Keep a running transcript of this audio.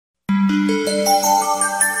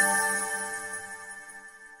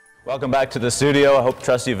Welcome back to the studio. I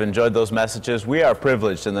trust you've enjoyed those messages. We are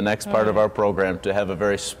privileged in the next part of our program to have a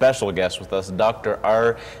very special guest with us, Dr.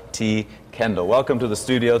 R.T. Kendall. Welcome to the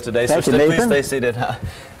studio today. Thank you, Nathan. Please stay seated.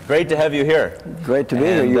 Great to have you here. Great to be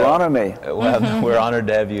here. You honor me. Well, we're honored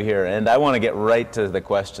to have you here. And I want to get right to the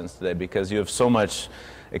questions today because you have so much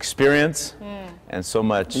experience and so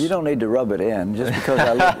much... You don't need to rub it in just because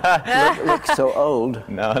I look so old.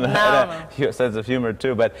 No. Sense of humor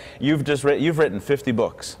too. But you've written 50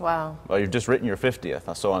 books. Wow. Well, you've just written your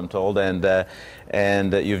 50th, so I'm told, and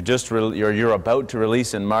you're about to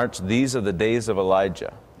release in March "These Are the Days of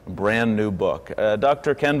Elijah," a brand new book.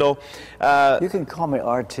 Dr. Kendall, you can call me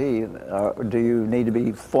RT. Do you need to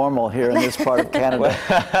be formal here in this part of Canada?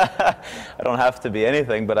 I don't have to be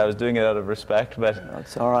anything, but I was doing it out of respect. But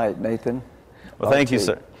that's all right, Nathan. Well, RT. thank you,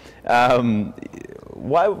 sir.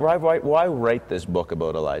 Why write this book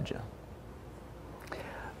about Elijah?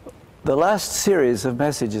 The last series of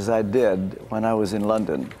messages I did when I was in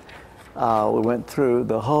London, we went through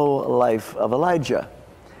the whole life of Elijah.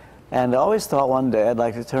 And I always thought one day I'd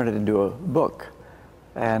like to turn it into a book.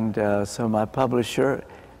 And so my publisher,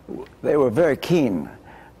 they were very keen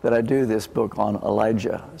that I do this book on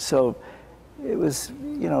Elijah. So it was,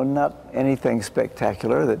 you know, not anything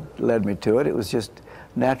spectacular that led me to it. It was just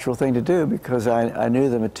a natural thing to do because I knew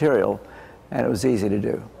the material and it was easy to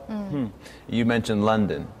do. You mentioned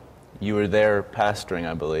London. You were there pastoring,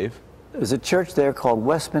 I believe. There's a church there called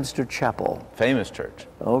Westminster Chapel. Famous church.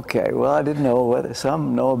 Okay, well, I didn't know whether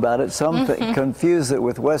some know about it. Some confuse it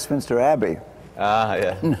with Westminster Abbey. Ah,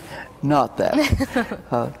 yeah. Not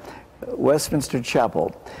that. Westminster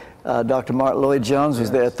Chapel. Dr. Martin Lloyd-Jones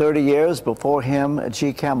was there 30 years. Before him,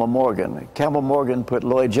 G. Campbell Morgan. Campbell Morgan put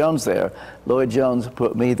Lloyd-Jones there. Lloyd-Jones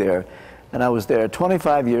put me there. And I was there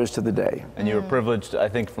 25 years to the day. And you were privileged, I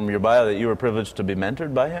think from your bio, that you were privileged to be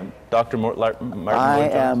mentored by him, Dr. Martin Lloyd-Jones? I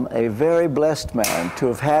am a very blessed man to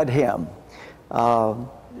have had him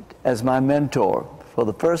as my mentor for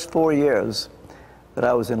the first 4 years that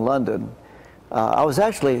I was in London. I was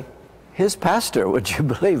actually his pastor, would you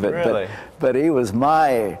believe it? Really? But he was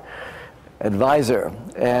my advisor.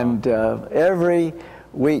 And every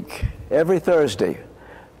week, every Thursday,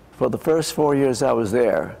 for the first 4 years I was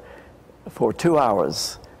there, for 2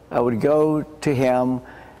 hours, I would go to him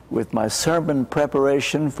with my sermon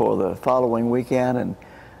preparation for the following weekend and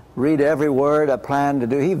read every word I planned to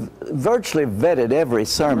do. He virtually vetted every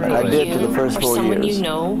sermon I did for the first 4 years. You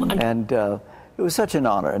know. And it was such an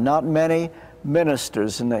honor. Not many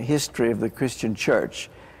ministers in the history of the Christian church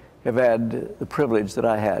have had the privilege that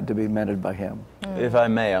I had to be mentored by him. If I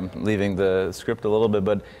may, I'm leaving the script a little bit,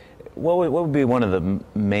 but what would be one of the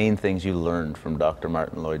main things you learned from Dr.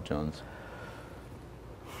 Martin Lloyd-Jones?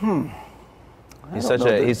 He's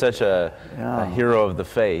such a hero of the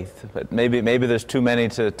faith, but maybe there's too many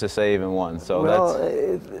to say even one. So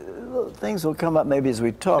well, things will come up maybe as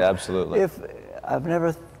we talk. Absolutely. If I've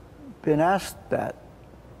never been asked that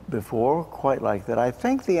before, quite like that, I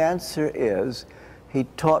think the answer is he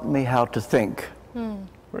taught me how to think.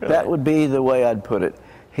 Really? That would be the way I'd put it.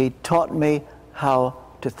 He taught me how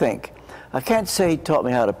to think. I can't say he taught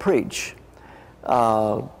me how to preach.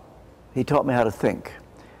 He taught me how to think.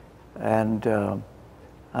 And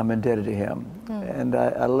I'm indebted to him. And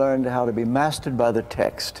I learned how to be mastered by the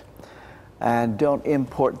text. And don't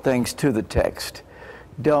import things to the text.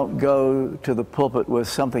 Don't go to the pulpit with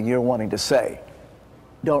something you're wanting to say.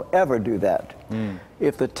 Don't ever do that.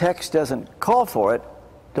 If the text doesn't call for it,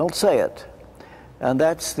 don't say it. And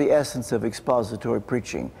that's the essence of expository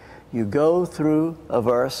preaching. You go through a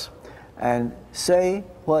verse and say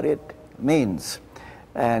what it means.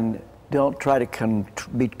 And don't try to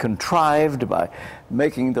be contrived by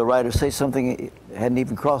making the writer say something that hadn't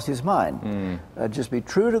even crossed his mind. Just be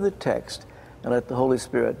true to the text and let the Holy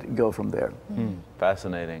Spirit go from there.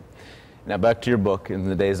 Fascinating. Now back to your book, In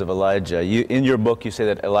the Days of Elijah. In your book you say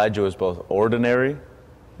that Elijah was both ordinary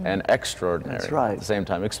and extraordinary. That's right. At the same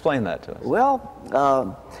time. Explain that to us.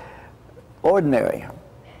 Well, ordinary.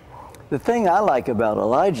 The thing I like about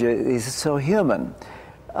Elijah is he's so human.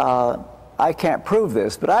 I can't prove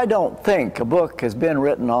this, but I don't think a book has been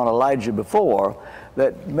written on Elijah before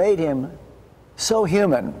that made him so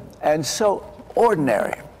human and so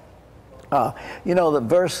ordinary. You know, the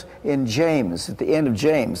verse in James, at the end of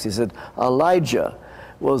James, he said, Elijah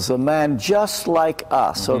was a man just like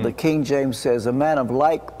us. So the King James says, a man of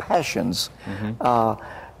like passions.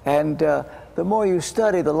 The more you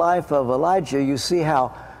study the life of Elijah, you see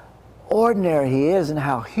how ordinary he is and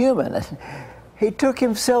how human. He took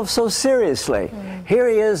himself so seriously. Here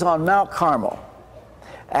he is on Mount Carmel,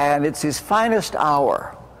 and it's his finest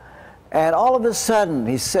hour. And all of a sudden,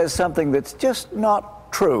 he says something that's just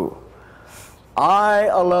not true. I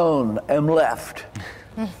alone am left.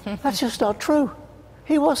 That's just not true.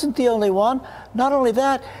 He wasn't the only one. Not only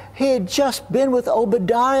that, he had just been with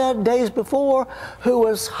Obadiah days before, who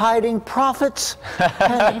was hiding prophets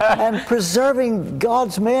and preserving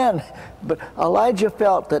God's men. But Elijah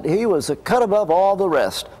felt that he was a cut above all the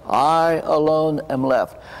rest. I alone am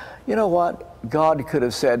left. You know what? God could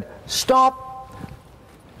have said, stop,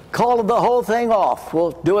 call the whole thing off.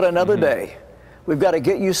 We'll do it another day. We've got to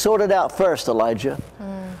get you sorted out first, Elijah.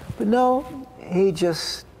 But no, he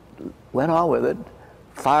just went on with it.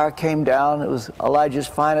 Fire came down. It was Elijah's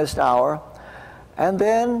finest hour. And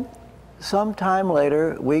then sometime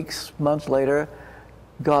later, weeks, months later,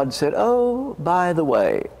 God said, oh, by the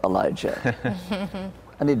way, Elijah,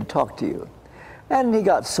 I need to talk to you. And he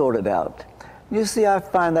got sorted out. You see, I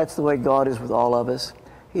find that's the way God is with all of us.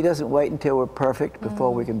 He doesn't wait until we're perfect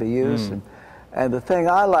before we can be used. And the thing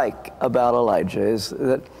I like about Elijah is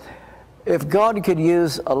that if God could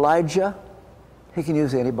use Elijah, he can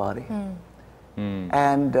use anybody.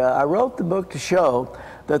 And I wrote the book to show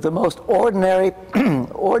that the most ordinary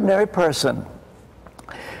person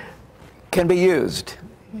can be used.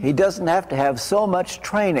 He doesn't have to have so much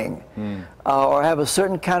training or have a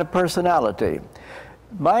certain kind of personality.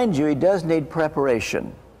 Mind you, he does need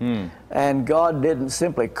preparation. And God didn't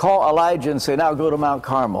simply call Elijah and say, now go to Mount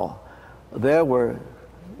Carmel. There were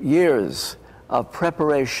years of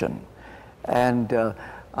preparation. And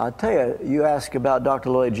I'll tell you, you ask about Dr.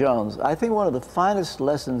 Lloyd-Jones. I think one of the finest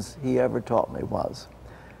lessons he ever taught me was,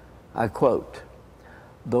 I quote,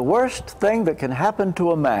 the worst thing that can happen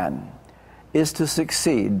to a man is to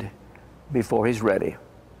succeed before he's ready.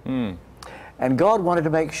 And God wanted to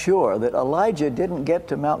make sure that Elijah didn't get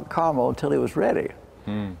to Mount Carmel until he was ready.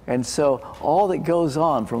 And so all that goes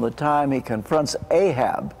on from the time he confronts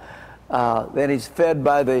Ahab, then he's fed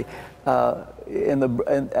by the,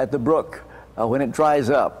 at the brook when it dries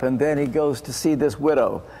up, and then he goes to see this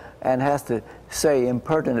widow and has to say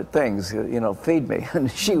impertinent things, you know, feed me.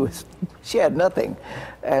 And she had nothing.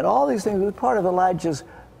 And all these things were part of Elijah's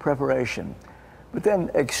preparation. But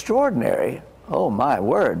then extraordinary, oh my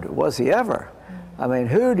word, was he ever? I mean,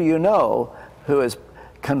 who do you know who has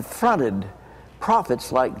confronted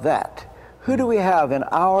prophets like that? Who do we have in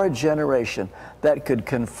our generation that could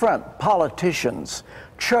confront politicians,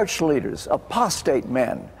 church leaders, apostate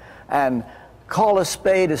men, and call a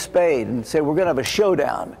spade and say, we're going to have a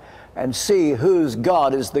showdown and see whose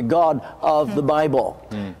God is the God of the Bible?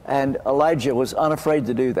 And Elijah was unafraid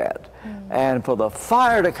to do that. And for the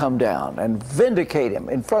fire to come down and vindicate him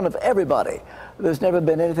in front of everybody, there's never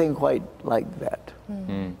been anything quite like that.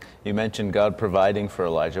 You mentioned God providing for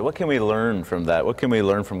Elijah. What can we learn from that? What can we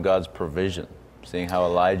learn from God's provision, seeing how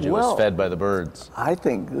Elijah was fed by the birds? I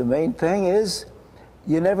think the main thing is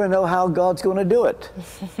you never know how God's going to do it.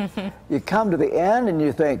 You come to the end and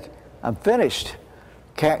you think, I'm finished,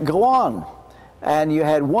 can't go on. And you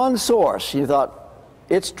had one source. You thought,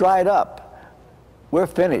 it's dried up, we're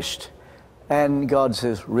finished. And God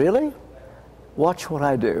says, really? Watch what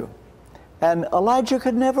I do. And Elijah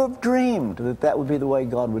could never have dreamed that that would be the way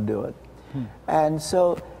God would do it. And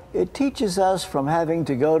so it teaches us from having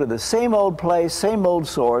to go to the same old place, same old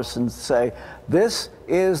source, and say, this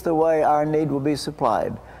is the way our need will be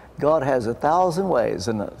supplied. God has 1,000 ways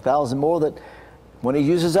and 1,000 more that when he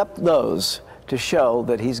uses up those to show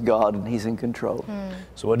that he's God and he's in control.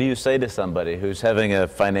 So what do you say to somebody who's having a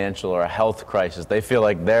financial or a health crisis? They feel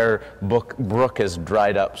like their brook has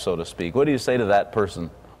dried up, so to speak. What do you say to that person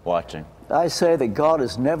watching? I say that God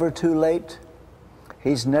is never too late.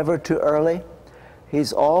 He's never too early.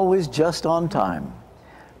 He's always just on time.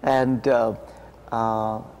 And the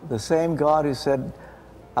same God who said,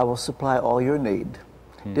 I will supply all your need,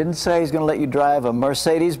 didn't say he's going to let you drive a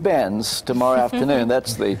Mercedes-Benz tomorrow afternoon.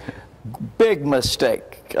 That's the big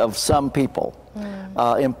mistake of some people,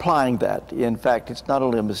 implying that. In fact, it's not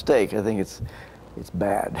only a mistake, I think it's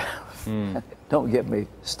bad. Don't get me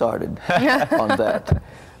started on that.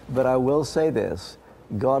 But I will say this,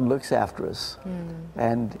 God looks after us,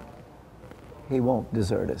 and he won't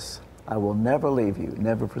desert us. I will never leave you,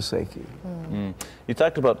 never forsake you. You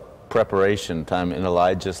talked about preparation time in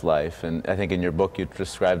Elijah's life, and I think in your book you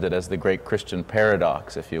described it as the great Christian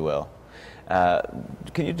paradox, if you will.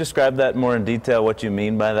 Can you describe that more in detail, what you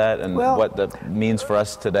mean by that, and what that means for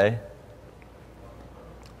us today?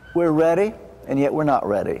 We're ready, and yet we're not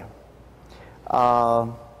ready.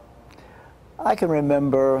 I can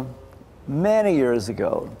remember many years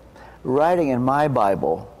ago writing in my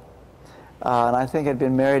Bible, and I think I'd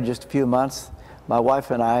been married just a few months. My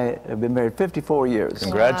wife and I have been married 54 years.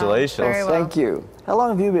 Congratulations. Wow, very well. Thank you. How long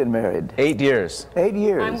have you been married? 8 years. 8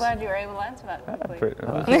 years. I'm glad you were able to answer that quickly.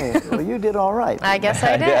 Okay, well, you did all right. I guess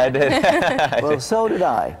I did. I did. Well, so did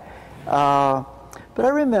I. But I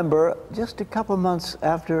remember just a couple of months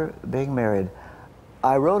after being married,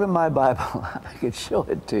 I wrote in my Bible, I could show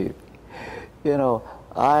it to you. You know,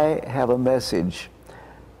 I have a message.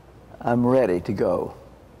 I'm ready to go.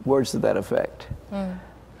 Words to that effect.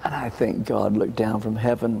 And I think God looked down from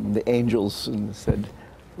heaven, the angels, and said,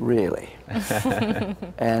 really?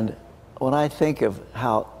 And when I think of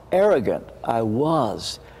how arrogant I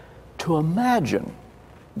was to imagine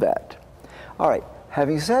that. All right,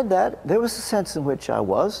 having said that, there was a sense in which I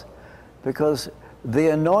was, because the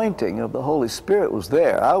anointing of the Holy Spirit was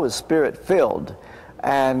there. I was Spirit-filled,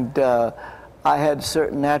 and I had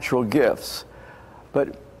certain natural gifts.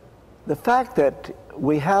 But the fact that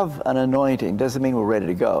we have an anointing doesn't mean we're ready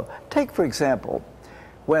to go. Take, for example,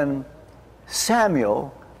 when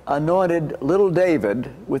Samuel anointed little David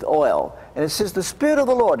with oil, and it says the Spirit of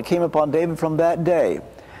the Lord came upon David from that day.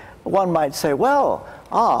 One might say, well,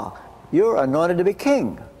 you're anointed to be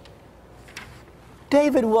king.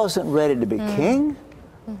 David wasn't ready to be king.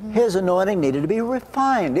 His anointing needed to be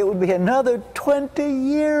refined. It would be another 20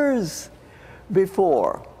 years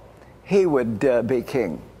before he would be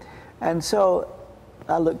king. And so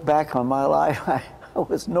I look back on my life, I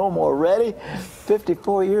was no more ready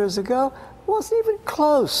 54 years ago. Wasn't even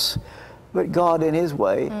close. But God, in His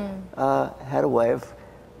way, had a way of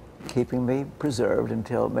keeping me preserved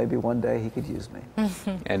until maybe one day He could use me.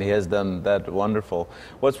 And He has done that wonderful.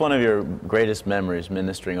 What's one of your greatest memories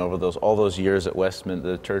ministering over all those years at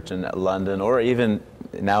Westminster, the church in London, or even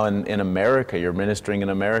now in America? You're ministering in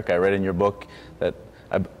America. I read in your book that,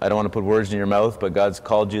 I don't want to put words in your mouth, but God's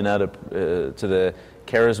called you now to the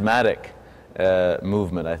charismatic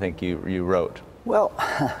movement, I think you wrote. Well,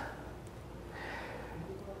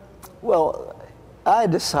 I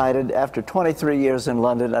decided after 23 years in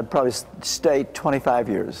London, I'd probably stay 25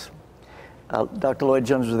 years. Dr. Lloyd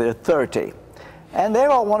Jones was there 30. And they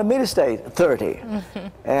all wanted me to stay 30.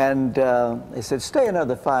 And they said, stay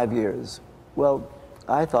another 5 years. Well,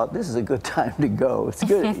 I thought, this is a good time to go. It's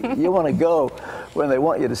good. You want to go when they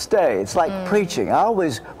want you to stay. It's like preaching. I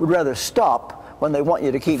always would rather stop when they want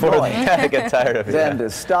you to keep going. I get tired of it. Than to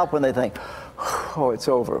stop when they think, oh, it's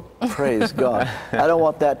over. Praise God. I don't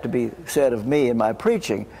want that to be said of me in my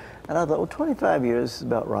preaching. And I thought, well, 25 years is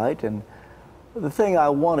about right. And the thing I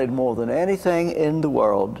wanted more than anything in the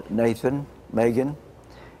world, Nathan, Megan,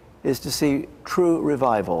 is to see true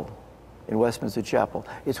revival in Westminster Chapel.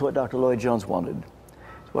 It's what Dr. Lloyd Jones wanted.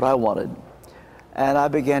 It's what I wanted. And I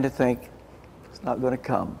began to think, it's not going to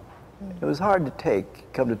come. It was hard to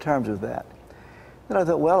come to terms with that. Then I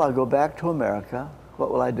thought, well, I'll go back to America.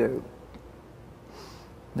 What will I do?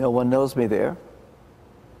 No one knows me there.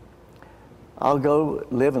 I'll go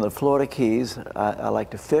live in the Florida Keys. I like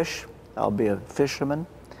to fish. I'll be a fisherman,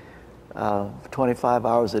 25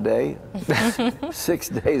 hours a day, 6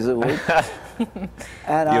 days a week.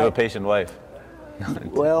 And you have a patient wife.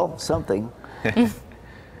 Well, something. If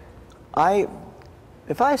I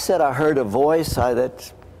said I heard a voice,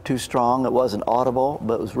 that's too strong. It wasn't audible,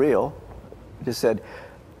 but it was real. It just said,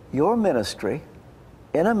 your ministry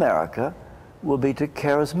in America will be to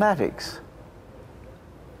charismatics.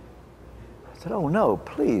 I said, oh no,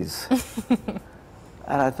 please.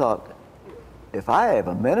 And I thought, if I have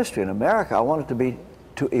a ministry in America, I want it to be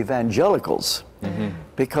to evangelicals.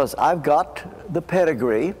 Because I've got the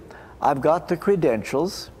pedigree, I've got the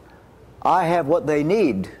credentials, I have what they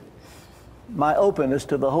need. My openness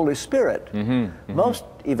to the Holy Spirit. Most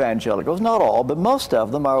evangelicals, not all, but most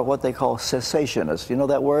of them are what they call cessationists. You know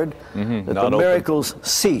that word? That the miracles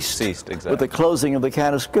ceased exactly. with the closing of the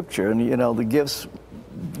canon of Scripture. And, you know, the gifts,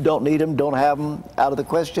 don't need them, don't have them, out of the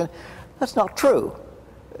question. That's not true.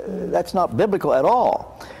 That's not biblical at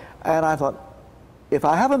all. And I thought, if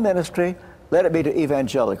I have a ministry, let it be to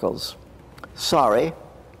evangelicals. Sorry,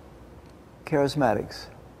 charismatics.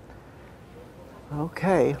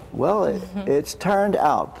 Okay, well, it's turned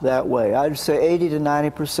out that way. I'd say 80 to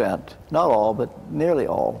 90%, not all, but nearly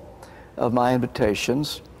all, of my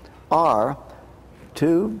invitations are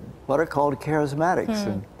to what are called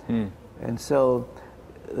charismatics. And so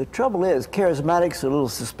the trouble is, charismatics are a little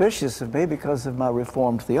suspicious of me because of my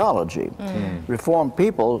Reformed theology. Reformed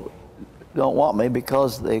people don't want me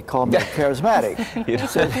because they call me a charismatic.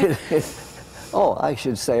 Oh, I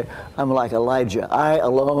should say, I'm like Elijah. I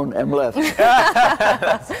alone am left.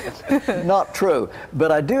 Not true. But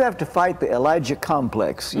I do have to fight the Elijah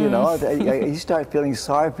complex. You know, you start feeling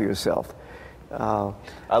sorry for yourself.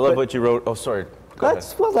 I love what you wrote. Oh, sorry.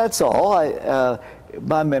 That's all.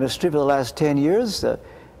 My ministry for the last 10 years,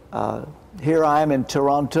 here I am in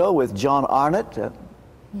Toronto with John Arnott.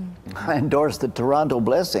 I endorsed the Toronto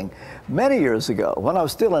Blessing many years ago when I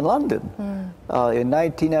was still in London. In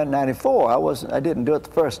 1994, I didn't do it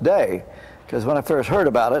the first day, because when I first heard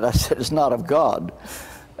about it, I said it's not of God.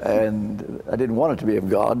 And I didn't want it to be of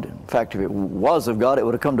God. In fact, if it was of God, it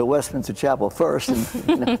would have come to Westminster Chapel first. And,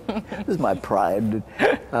 this is my pride.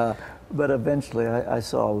 But eventually, I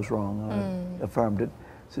saw I was wrong. I affirmed it.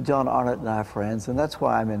 So John Arnott and I are friends, and that's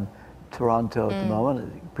why I'm in Toronto at the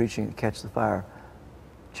moment, preaching at Catch the Fire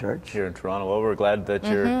Church. Here in Toronto. Well, we're glad that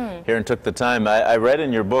you're here and took the time. I read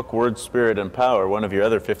in your book, Word, Spirit, and Power, one of your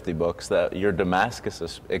other 50 books, that your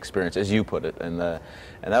Damascus experience, as you put it, and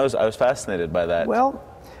I was fascinated by that. Well,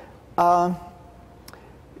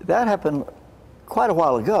 that happened quite a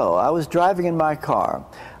while ago. I was driving in my car.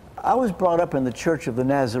 I was brought up in the Church of the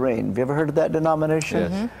Nazarene. Have you ever heard of that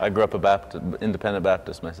denomination? Yes. I grew up a independent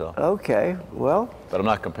Baptist myself. Okay, well. But I'm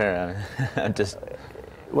not comparing. I'm just.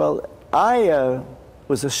 Well, I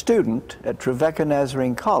was a student at Trevecca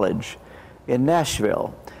Nazarene College in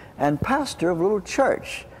Nashville and pastor of a little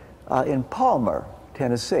church in Palmer,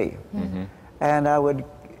 Tennessee. And I would,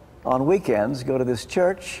 on weekends, go to this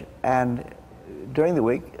church, and during the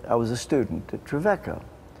week, I was a student at Trevecca.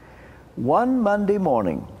 One Monday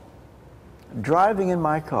morning, driving in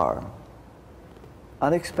my car,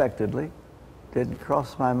 unexpectedly, didn't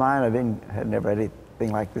cross my mind, had never had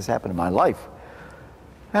anything like this happen in my life.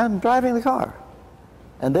 I'm driving the car,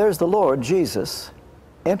 and there's the Lord Jesus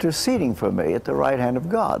interceding for me at the right hand of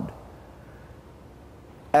God,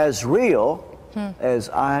 as real as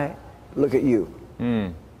I look at you.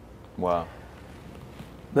 Wow.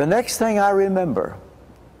 The next thing I remember,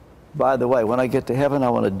 by the way, when I get to heaven, I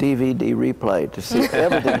want a DVD replay to see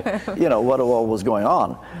everything, what all was going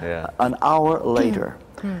on. Yeah. An hour later,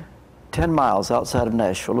 10 miles outside of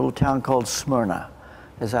Nashville, a little town called Smyrna,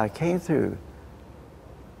 as I came through,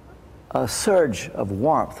 a surge of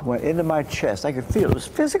warmth went into my chest. I could feel it. It was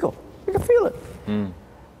physical. I could feel it.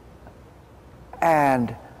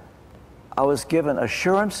 And I was given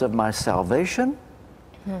assurance of my salvation.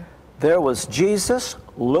 There was Jesus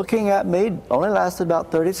looking at me. Only lasted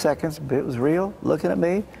about 30 seconds, but it was real, looking at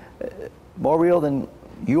me. More real than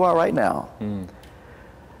you are right now.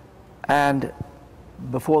 And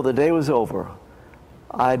before the day was over,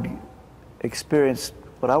 I'd experienced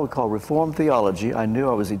what I would call Reformed theology. I knew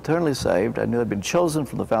I was eternally saved. I knew I'd been chosen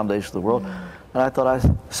from the foundation of the world. And I thought I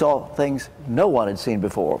saw things no one had seen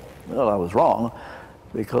before. Well, I was wrong,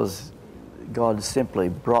 because God simply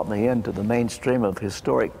brought me into the mainstream of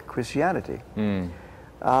historic Christianity.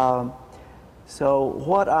 So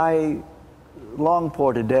what I long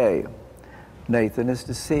for today, Nathan, is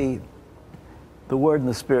to see the Word and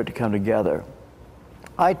the Spirit to come together.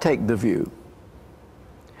 I take the view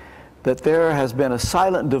that there has been a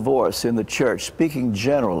silent divorce in the church, speaking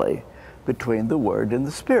generally, between the Word and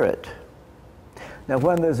the Spirit. Now,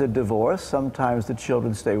 when there's a divorce, sometimes the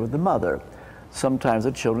children stay with the mother. Sometimes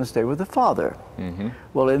the children stay with the father.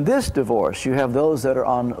 Well, in this divorce, you have those that are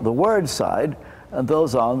on the Word side and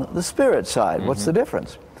those on the Spirit side. What's the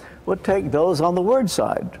difference? Well, take those on the Word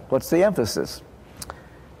side. What's the emphasis?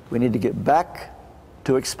 We need to get back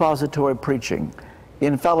to expository preaching,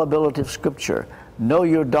 infallibility of Scripture, know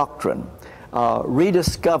your doctrine,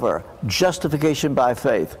 rediscover justification by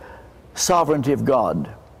faith, sovereignty of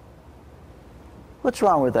God. What's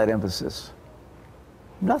wrong with that emphasis?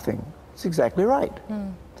 Nothing. It's exactly right.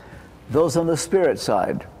 Those on the Spirit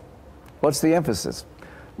side, what's the emphasis?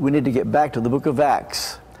 We need to get back to the book of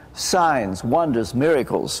Acts. Signs, wonders,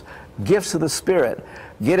 miracles, gifts of the Spirit.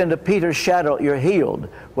 Get into Peter's shadow, you're healed.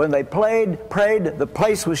 When they prayed, the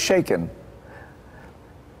place was shaken.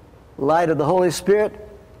 Light of the Holy Spirit,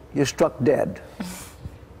 you're struck dead.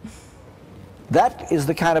 That is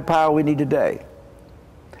the kind of power we need today.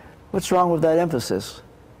 What's wrong with that emphasis?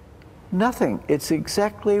 Nothing. It's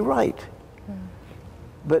exactly right.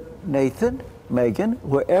 But Nathan, Megan,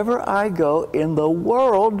 wherever I go in the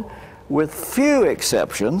world, with few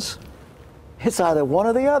exceptions, it's either one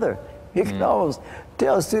or the other. You can almost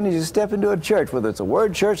tell as soon as you step into a church, whether it's a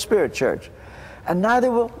Word church, Spirit church, and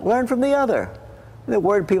neither will learn from the other. The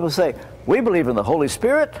Word people say, we believe in the Holy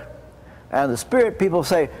Spirit, and the Spirit people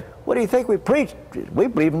say, what do you think we preach? We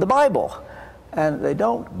believe in the Bible. And they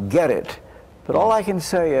don't get it. But all I can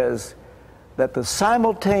say is that the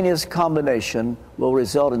simultaneous combination will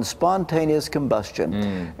result in spontaneous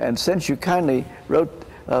combustion. And since you kindly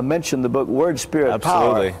mentioned the book Word, Spirit,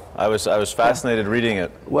 Power. Absolutely. I was fascinated reading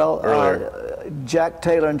it well, earlier. Jack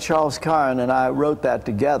Taylor and Charles Carn and I wrote that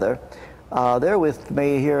together. They're with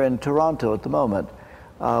me here in Toronto at the moment.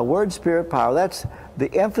 Word, Spirit, Power. That's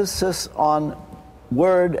the emphasis on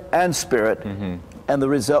Word and Spirit, and the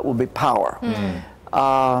result will be power.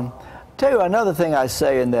 Tell you another thing I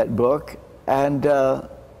say in that book, and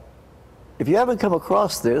if you haven't come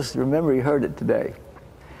across this, remember you heard it today.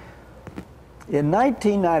 In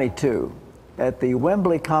 1992, at the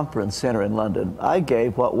Wembley Conference Center in London, I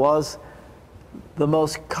gave what was the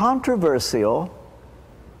most controversial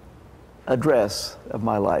address of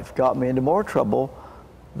my life. Got me into more trouble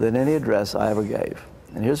than any address I ever gave.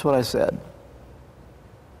 And here's what I said.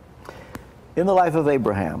 In the life of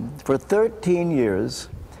Abraham, for 13 years,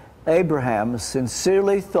 Abraham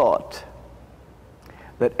sincerely thought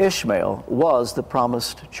that Ishmael was the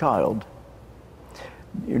promised child.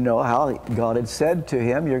 You know how God had said to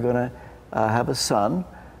him, you're going to have a son,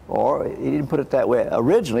 or he didn't put it that way.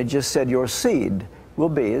 Originally just said your seed will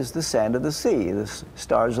be as the sand of the sea, the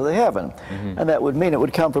stars of the heaven. And that would mean it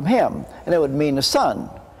would come from him, and it would mean a son.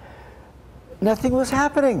 Nothing was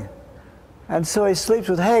happening. And so he sleeps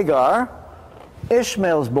with Hagar.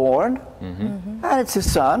 Ishmael's born, and it's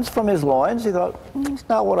his son, it's from his loins. He thought, it's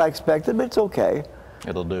not what I expected, but it's okay.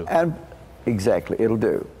 It'll do. And exactly, it'll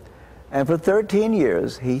do. And for 13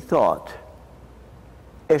 years, he thought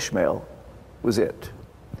Ishmael was it.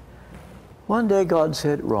 One day God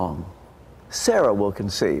said, wrong. Sarah will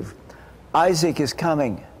conceive. Isaac is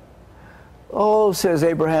coming. Oh, says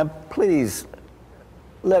Abraham, please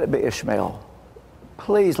let it be Ishmael.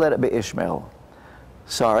 Please let it be Ishmael.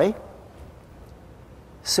 Sorry.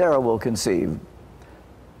 Sarah will conceive.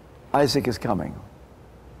 Isaac is coming.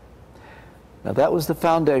 Now that was the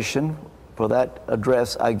foundation for that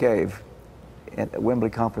address I gave at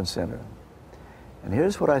Wembley Conference Center. And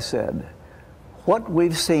here's what I said. What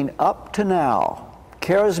we've seen up to now,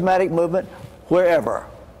 charismatic movement, wherever,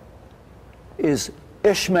 is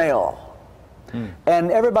Ishmael.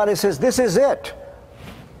 And everybody says, this is it.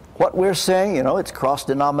 What we're saying, you know, it's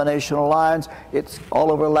cross-denominational lines, it's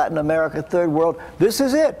all over Latin America, third world. This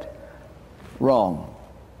is it. Wrong.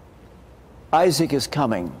 Isaac is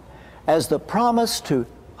coming. As the promise to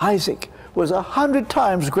Isaac was 100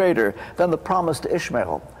 times greater than the promise to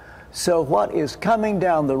Ishmael. So what is coming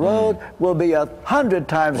down the road will be 100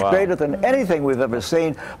 times greater than anything we've ever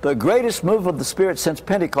seen. The greatest move of the Spirit since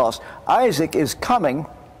Pentecost. Isaac is coming.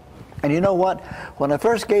 And you know what? When I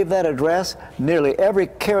first gave that address, nearly every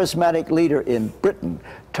charismatic leader in Britain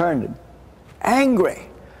turned angry.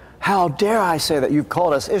 How dare I say that? You've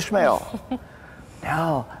called us Ishmael.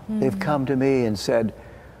 Now they've come to me and said,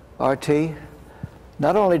 RT,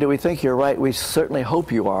 not only do we think you're right, we certainly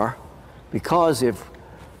hope you are, because if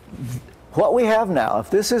what we have now, if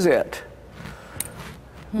this is it,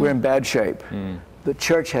 we're in bad shape. The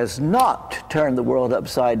church has not turned the world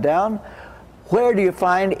upside down. Where do you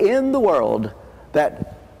find in the world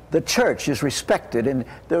that the church is respected and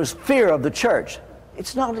there's fear of the church?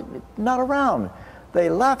 It's not around. They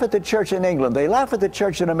laugh at the church in England. They laugh at the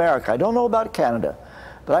church in America. I don't know about Canada,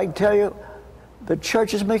 but I can tell you the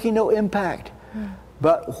church is making no impact.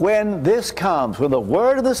 But when this comes, when the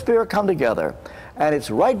Word and the Spirit come together, and it's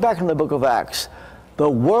right back in the book of Acts, the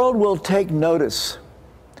world will take notice.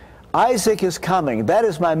 Isaac is coming. That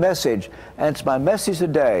is my message, and it's my message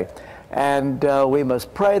today. And we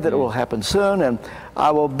must pray that it will happen soon. And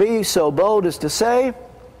I will be so bold as to say,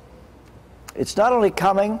 it's not only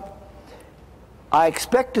coming, I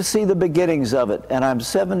expect to see the beginnings of it. And I'm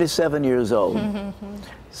 77 years old.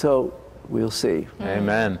 So we'll see.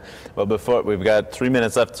 Amen. Well, before we've got 3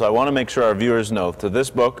 minutes left, so I want to make sure our viewers know that this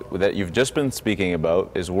book that you've just been speaking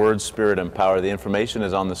about is Word, Spirit, and Power. The information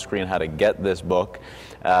is on the screen how to get this book.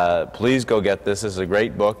 Please go get this. This is a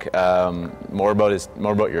great book. More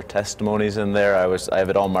about your testimonies in there. I have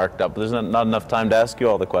it all marked up. There's not enough time to ask you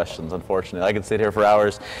all the questions, unfortunately. I could sit here for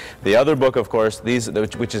hours. The other book, of course,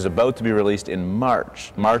 which is about to be released in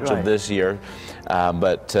March of this year.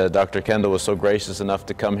 But Dr. Kendall was so gracious enough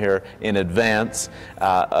to come here in advance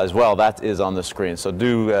as well. That is on the screen. So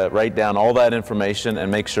do write down all that information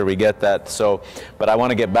and make sure we get that. So, but I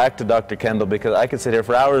want to get back to Dr. Kendall because I could sit here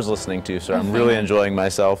for hours listening to you, sir. I'm really enjoying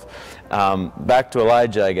myself. Back to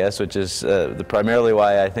Elijah, I guess, which is primarily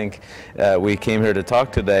why I think we came here to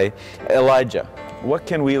talk today. Elijah, what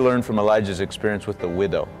can we learn from Elijah's experience with the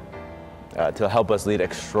widow to help us lead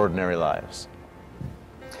extraordinary lives?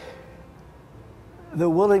 The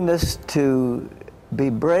willingness to be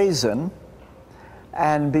brazen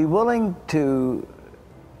and be willing to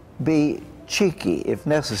be cheeky, if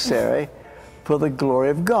necessary, for the glory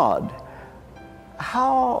of God.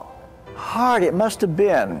 How hard it must have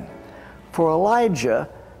been for Elijah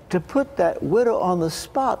to put that widow on the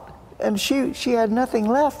spot. and she had nothing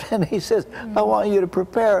left, and he says, I want you to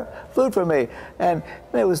prepare food for me. And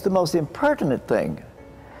it was the most impertinent thing.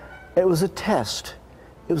 It was a test.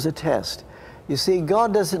 It was a test. You see,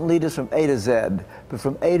 God doesn't lead us from A to Z, but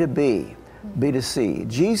from A to B, B to C.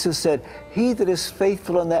 Jesus said, he that is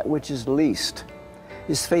faithful in that which is least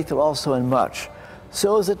is faithful also in much.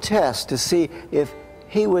 So it was a test to see if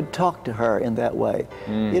he would talk to her in that way.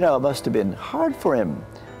 You know, it must have been hard for him.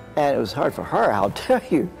 And it was hard for her, I'll tell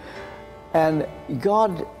you. And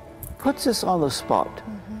God puts us on the spot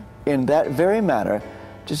in that very manner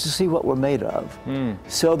just to see what we're made of,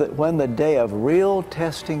 so that when the day of real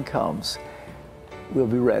testing comes, we'll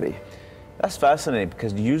be ready. That's fascinating,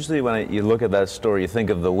 because usually when you look at that story, you think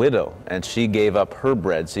of the widow, and she gave up her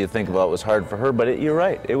bread, so you think, well, it was hard for her, but you're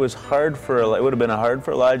right. It was hard for, it would have been hard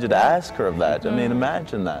for Elijah to ask her of that. I mean,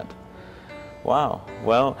 imagine that. Wow.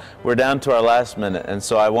 Well, we're down to our last minute, and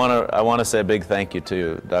so I want to say a big thank you to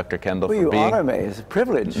you, Dr. Kendall, for being. You honor me. It's a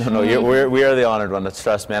privilege. No, we are the honored ones.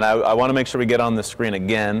 Trust me. And I want to make sure we get on the screen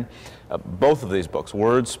again both of these books,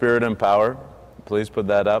 Word, Spirit, and Power. Please put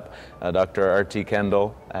that up. Dr. R.T.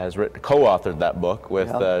 Kendall has co-authored that book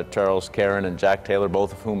with Charles Caron and Jack Taylor,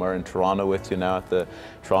 both of whom are in Toronto with you now at the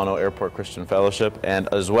Toronto Airport Christian Fellowship. And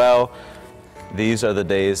as well, These Are the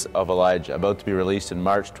Days of Elijah, about to be released in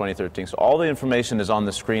March 2013. So all the information is on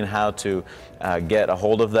the screen, how to get a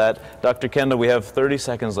hold of that. Dr. Kendall, we have 30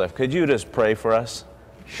 seconds left. Could you just pray for us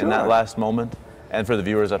in that last moment? And for the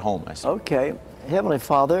viewers at home, I see. Okay. Heavenly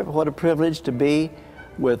Father, what a privilege to be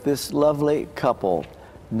with this lovely couple,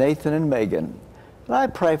 Nathan and Megan. And I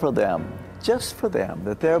pray for them, just for them,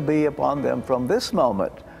 that there be upon them from this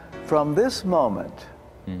moment,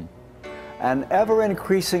 an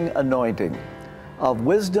ever-increasing anointing of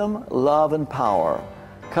wisdom, love, and power.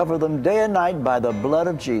 Cover them day and night by the blood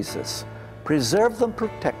of Jesus. Preserve them,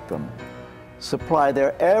 protect them. Supply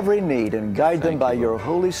their every need and guide them by your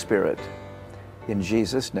Holy Spirit. In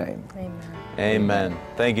Jesus' name. Amen. Amen.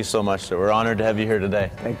 Thank you so much, sir. We're honored to have you here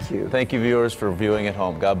today. Thank you. Thank you, viewers, for viewing at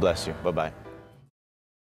home. God bless you. Bye-bye.